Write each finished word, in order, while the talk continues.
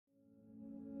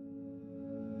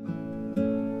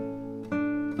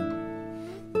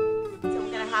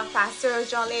have Pastor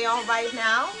Jean Leon right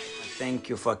now. Thank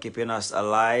you for keeping us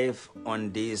alive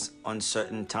on these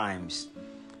uncertain times.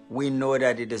 We know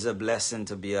that it is a blessing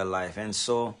to be alive. And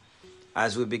so,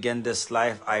 as we begin this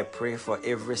life, I pray for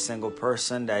every single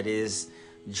person that is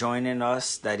joining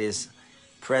us, that is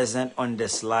present on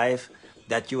this life,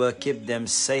 that you will keep them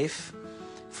safe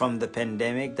from the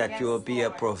pandemic, that you will be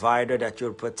a provider, that you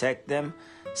will protect them.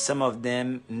 Some of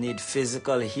them need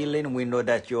physical healing. We know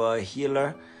that you are a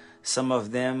healer. Some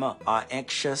of them are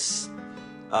anxious.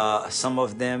 Some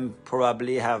of them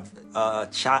probably have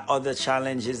other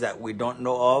challenges that we don't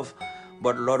know of.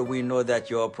 But Lord, we know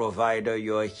that you're a provider,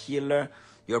 you're a healer,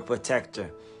 you're a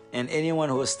protector. And anyone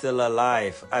who is still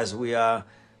alive, as we are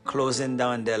closing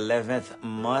down the 11th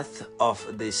month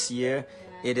of this year,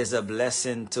 it is a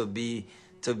blessing to be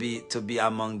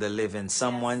among the living.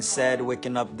 Someone said,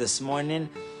 waking up this morning,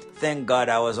 thank God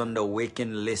I was on the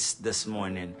waking list this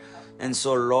morning. And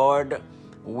so, Lord,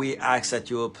 we ask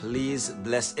that you will please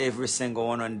bless every single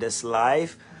one on this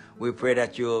live. We pray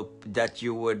that you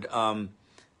would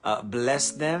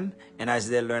bless them, and as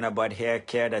they learn about hair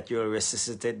care, that you will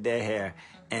resuscitate their hair.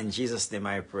 In Jesus' name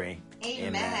I pray.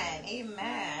 Amen.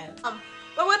 Amen.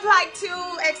 We would like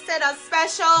to extend a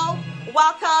special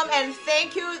welcome and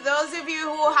thank you those of you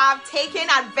who have taken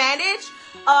advantage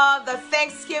of the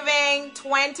Thanksgiving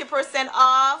 20%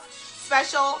 off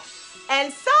special.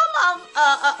 And some of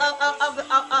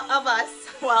us,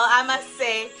 well, I must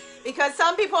say, because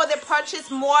some people, they purchase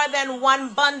more than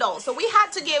one bundle. So we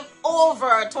had to give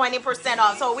over 20%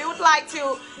 off. So we would like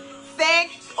to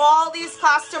thank all these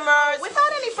customers.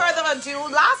 Without any further ado,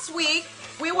 last week,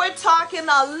 we were talking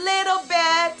a little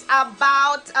bit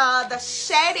about the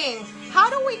shedding. How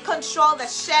do we control the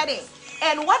shedding?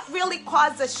 And what really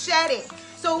causes the shedding?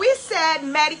 So we said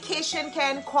medication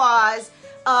can cause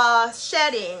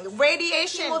shedding,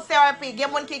 radiation, chemotherapy,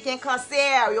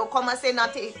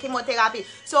 chemotherapy.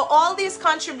 So all these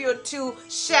contribute to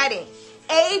shedding.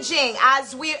 Aging,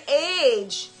 as we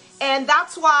age. And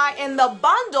that's why in the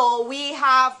bundle, we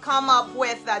have come up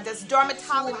with this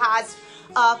dermatologist who has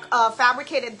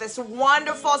fabricated this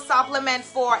wonderful supplement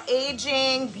for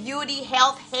aging, beauty,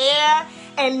 health, hair,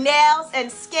 and nails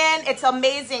and skin. It's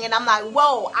amazing. And I'm like,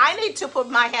 whoa, I need to put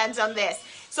my hands on this.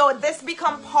 So this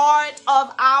become part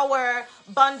of our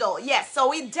bundle. Yes, so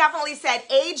we definitely said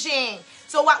aging.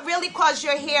 So what really caused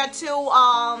your hair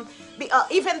to,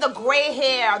 even the gray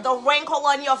hair, the wrinkle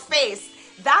on your face,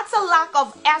 that's a lack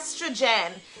of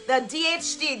estrogen, the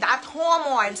DHT, that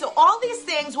hormone. So all these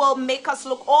things will make us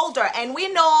look older. And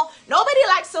we know nobody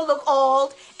likes to look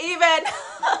old, even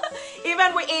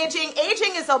with aging.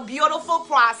 Aging is a beautiful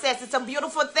process. It's a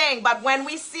beautiful thing. But when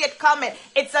we see it coming,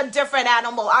 it's a different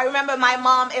animal. I remember my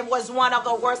mom, it was one of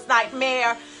the worst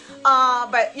nightmare.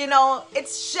 But, you know,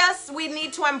 it's just we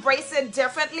need to embrace it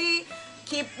differently.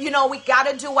 We got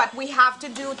to do what we have to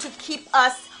do to keep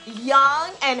us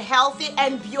young and healthy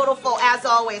and beautiful, as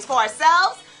always, for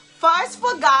ourselves. First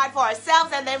for God, for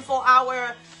ourselves, and then for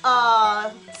our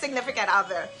significant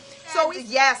other. So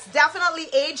yes, definitely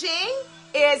aging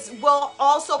will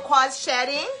also cause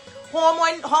shedding,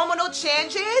 hormonal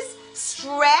changes,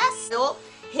 stress,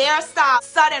 hairstyle,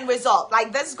 sudden result.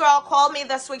 Like this girl called me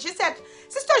this week. She said,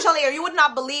 Sister Jolie, you would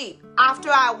not believe. After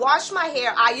I washed my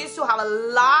hair, I used to have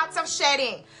lots of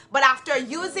shedding. But after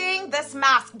using this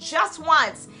mask just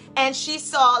once, and she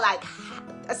saw like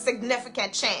a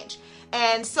significant change.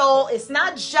 And so it's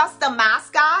not just the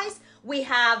mask, guys. We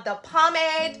have the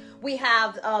pomade, we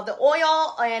have the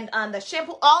oil and the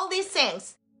shampoo, all these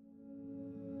things.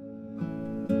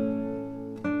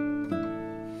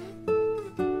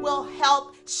 Will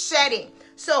help shedding.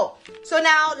 So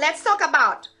now let's talk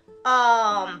about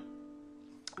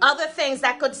other things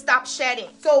that could stop shedding.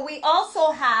 So we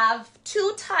also have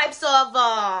two types of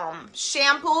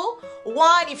shampoo.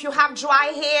 One, if you have dry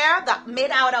hair that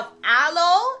made out of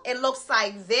aloe, it looks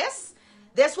like this.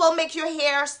 This will make your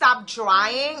hair stop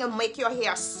drying and make your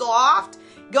hair soft.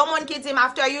 Gilmon Kidim,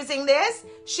 after using this,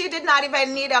 she did not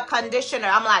even need a conditioner.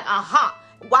 I'm like,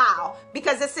 wow,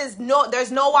 because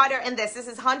there's no water in this. This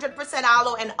is 100%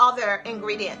 aloe and other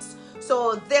ingredients.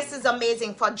 So this is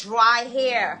amazing for dry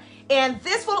hair. And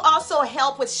this will also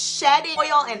help with shedding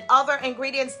oil and other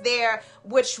ingredients there,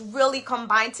 which really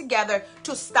combine together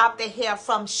to stop the hair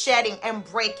from shedding and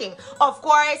breaking. Of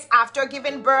course, after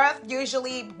giving birth,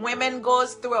 usually women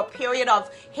goes through a period of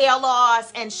hair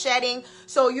loss and shedding.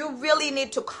 So you really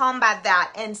need to combat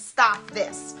that and stop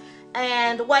this.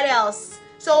 And what else?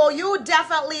 So you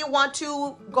definitely want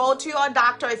to go to your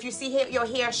doctor if you see your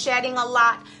hair shedding a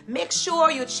lot. Make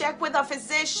sure you check with a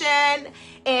physician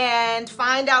and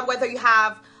find out whether you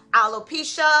have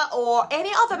alopecia or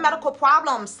any other medical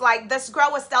problems. Like this girl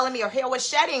was telling me her hair was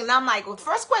shedding, and I'm like, well,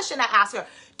 first question I asked her,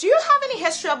 do you have any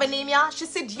history of anemia? She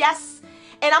said yes.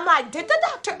 And I'm like, did the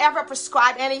doctor ever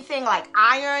prescribe anything like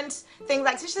irons, things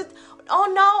like this? She said,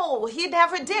 oh no, he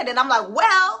never did. And I'm like,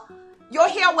 well, your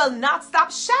hair will not stop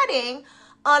shedding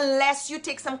unless you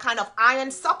take some kind of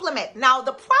iron supplement. Now,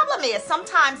 the problem is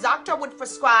sometimes doctor would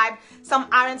prescribe some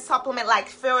iron supplement like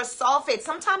ferrous sulfate.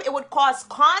 Sometimes it would cause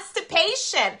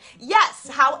constipation. Yes,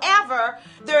 however,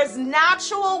 there's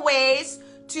natural ways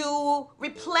to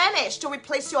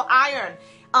replace your iron.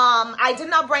 I did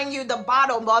not bring you the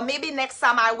bottle, but maybe next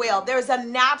time I will. There's a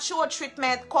natural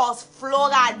treatment called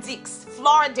Floradix.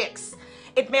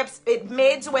 It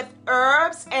made with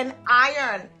herbs and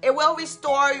iron. It will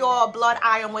restore your blood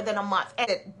iron within a month.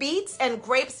 And beets and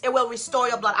grapes, it will restore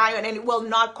your blood iron and it will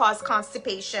not cause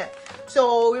constipation.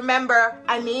 So remember,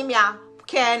 anemia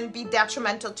can be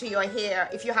detrimental to your hair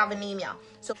if you have anemia.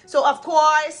 So of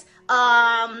course,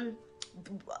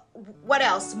 what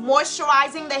else?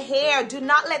 Moisturizing the hair. Do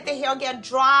not let the hair get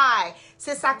dry.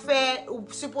 C'est ça que fait,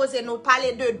 supposé nous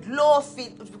parler de l'eau,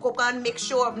 make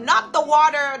sure, not the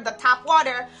water, the tap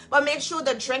water, but make sure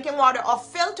the drinking water or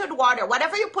filtered water,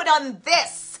 whatever you put on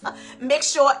this, make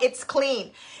sure it's clean.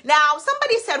 Now,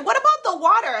 somebody said, what about the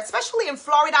water? Especially in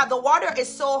Florida, the water is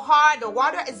so hard, the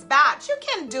water is bad. You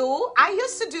can do, I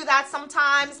used to do that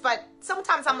sometimes, but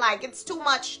sometimes I'm like, it's too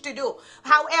much to do.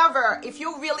 However, if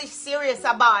you're really serious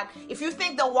about, if you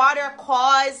think the water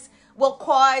will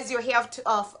cause your hair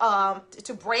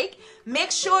to break, make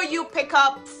sure you pick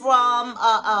up from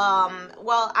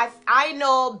well, I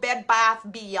know Bed Bath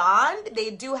Beyond,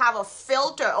 they do have a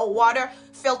filter, a water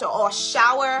filter or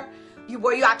shower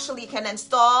where you actually can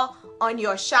install on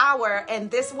your shower,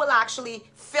 and this will actually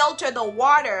filter the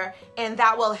water, and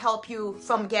that will help you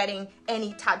from getting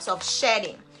any types of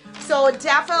shedding. So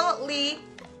definitely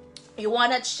you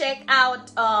want to check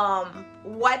out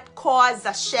what caused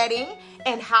the shedding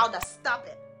and how to stop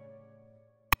it.